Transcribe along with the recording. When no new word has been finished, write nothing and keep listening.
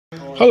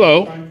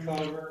Hello,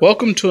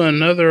 welcome to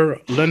another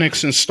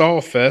Linux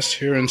InstallFest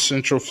here in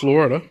Central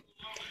Florida.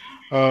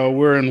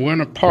 We're in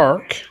Winter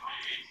Park,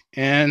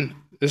 and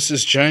this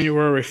is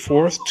January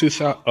 4th,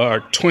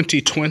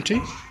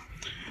 2020,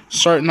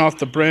 starting off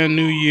the brand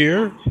new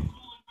year.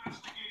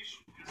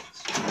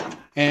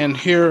 And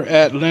here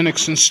at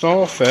Linux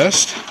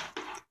InstallFest,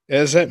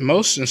 as at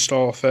most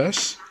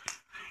InstallFests,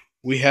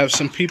 we have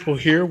some people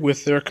here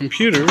with their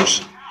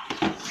computers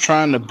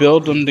trying to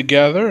build them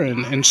together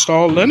and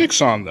install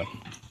Linux on them.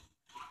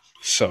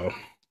 So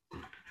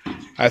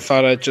I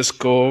thought I'd just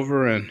go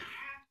over and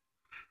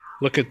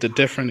look at the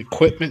different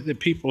equipment that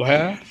people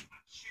have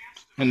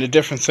and the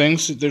different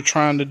things that they're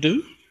trying to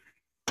do.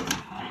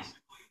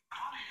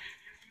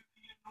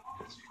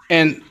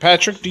 And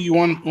Patrick, do you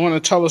want to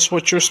tell us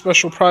what your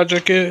special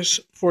project is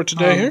for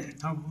today here?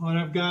 What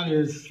I've got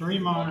is 3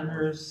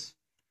 monitors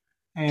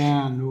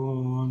and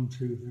 1,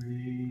 2,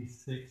 3,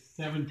 6,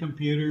 7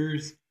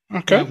 computers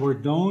that were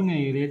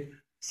donated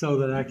so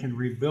that I can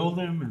rebuild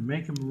them and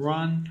make them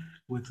run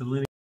with the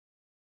Linux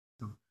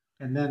system.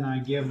 And then I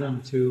give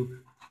them to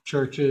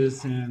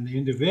churches and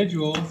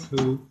individuals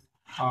who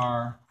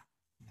are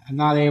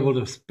not able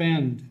to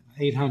spend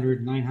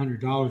 $800,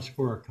 $900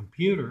 for a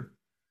computer,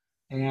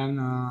 and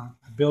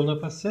build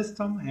up a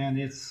system. And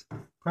it's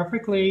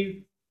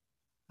perfectly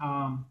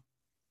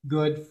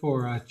good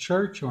for a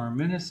church or a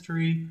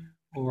ministry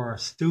or a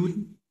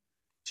student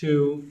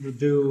to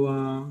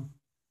do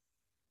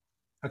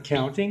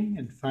accounting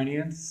and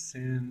finance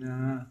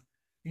and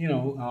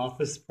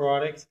office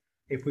products.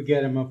 If we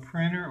get them a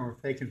printer, or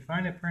if they can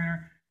find a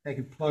printer, they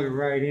can plug it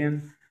right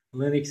in.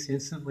 Linux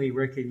instantly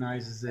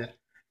recognizes it,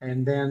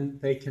 and then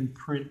they can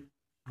print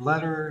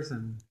letters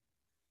and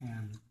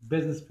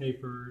business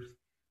papers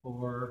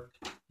or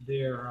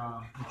their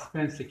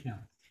expense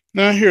accounts.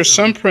 Now, I hear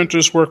some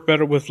printers work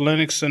better with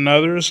Linux than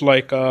others,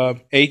 like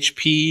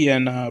HP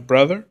and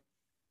Brother.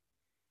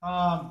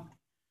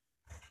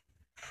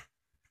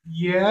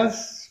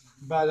 Yes,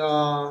 but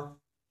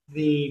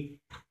the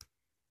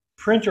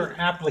printer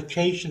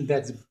application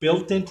that's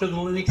built into the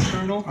Linux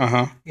kernel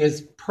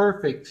is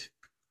perfect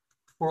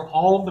for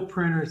all the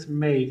printers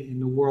made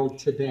in the world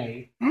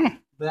today.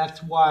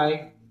 That's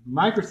why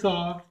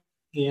Microsoft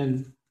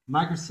in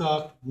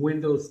Microsoft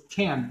Windows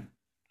 10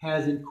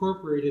 has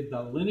incorporated the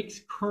Linux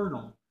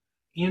kernel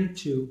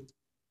into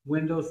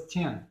Windows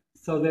 10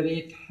 so that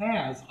it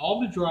has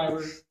all the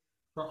drivers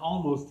for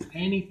almost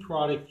any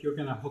product you're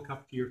going to hook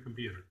up to your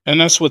computer.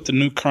 And that's what the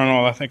new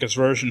kernel, I think, is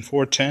version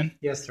 4.10?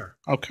 Yes, sir.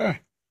 Okay.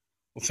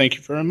 Well, thank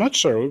you very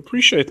much, sir. We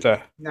appreciate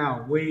that.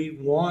 Now, we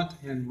want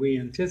and we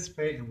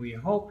anticipate and we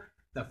hope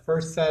the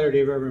first Saturday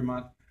of every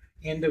month,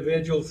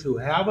 individuals who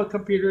have a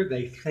computer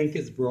they think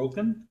is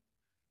broken,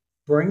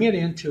 bring it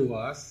into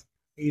us,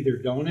 either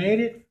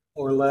donate it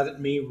or let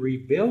me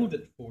rebuild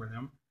it for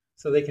them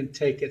so they can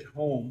take it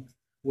home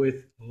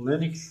with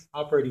Linux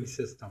operating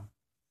system,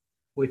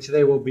 which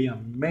they will be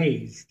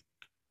amazed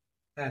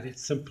at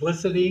its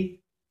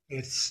simplicity,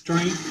 its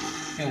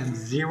strength, and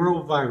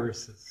 0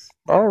 viruses.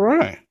 All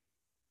right.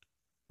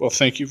 Well,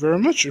 thank you very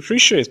much. I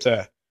appreciate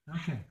that.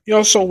 Okay. You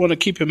also want to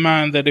keep in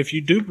mind that if you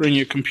do bring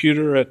your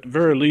computer, at the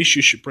very least,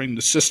 you should bring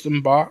the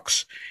system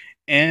box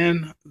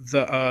and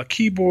the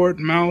keyboard,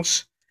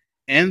 mouse,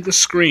 and the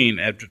screen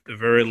at the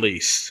very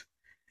least.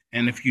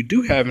 And if you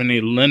do have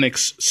any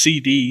Linux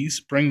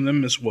CDs, bring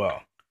them as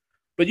well.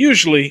 But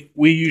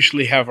we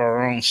usually have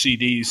our own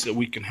CDs that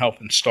we can help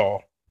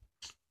install.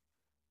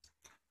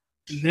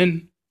 And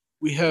then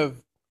we have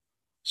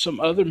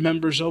some other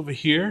members over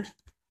here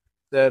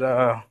that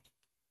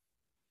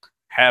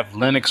have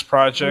Linux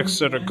projects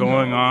that are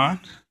going on.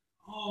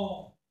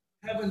 Oh,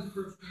 heaven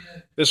forbid.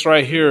 This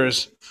right here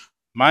is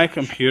my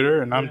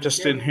computer, and I'm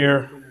just in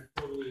here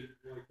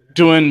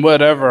doing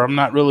whatever. I'm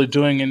not really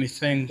doing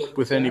anything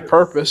with any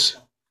purpose.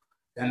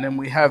 And then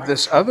we have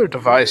this other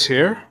device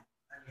here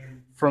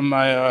from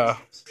my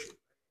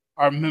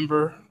our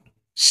member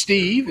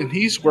Steve, and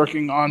he's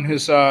working on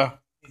his network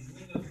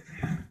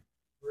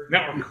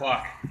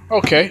clock.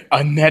 Okay,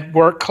 a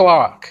network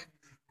clock.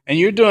 And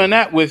you're doing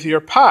that with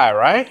your Pi,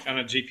 right? And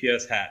a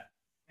GPS hat.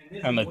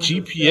 And a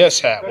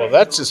GPS hat. Well,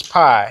 that's his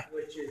Pi.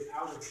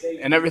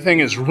 And everything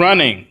is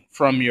running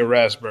from your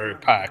Raspberry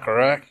Pi,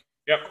 correct?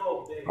 Yep.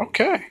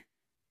 Okay.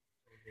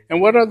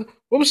 And what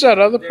was that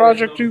other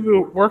project you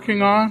were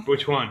working on?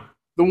 Which one?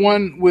 The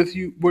one with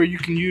you where you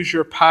can use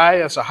your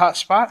Pi as a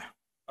hotspot?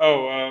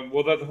 Oh,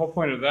 well, the whole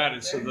point of that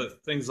is so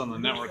that things on the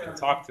network can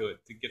talk to it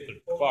to get the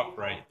clock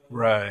right.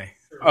 Right.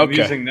 I'm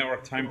Okay. using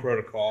Network Time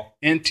Protocol.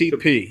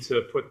 NTP.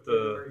 To put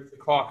the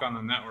clock on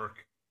the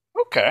network.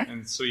 Okay.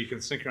 And so you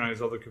can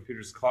synchronize other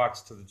computers'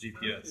 clocks to the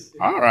GPS.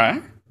 All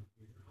right.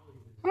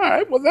 All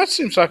right. Well, that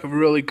seems like a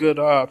really good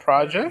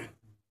project.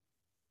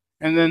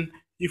 And then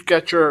you've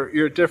got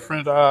your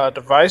different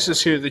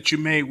devices here that you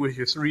made with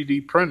your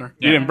 3D printer.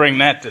 Yeah. You didn't bring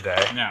that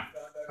today. No.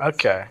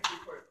 Okay.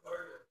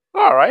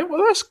 All right.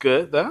 Well, that's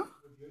good, though.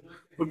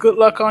 Well, good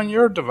luck on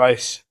your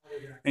device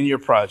and your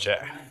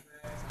project.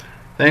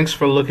 Thanks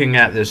for looking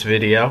at this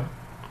video.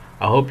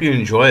 I hope you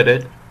enjoyed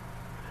it.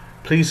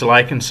 Please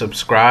like and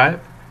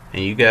subscribe,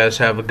 and you guys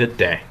have a good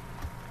day.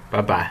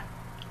 Bye-bye.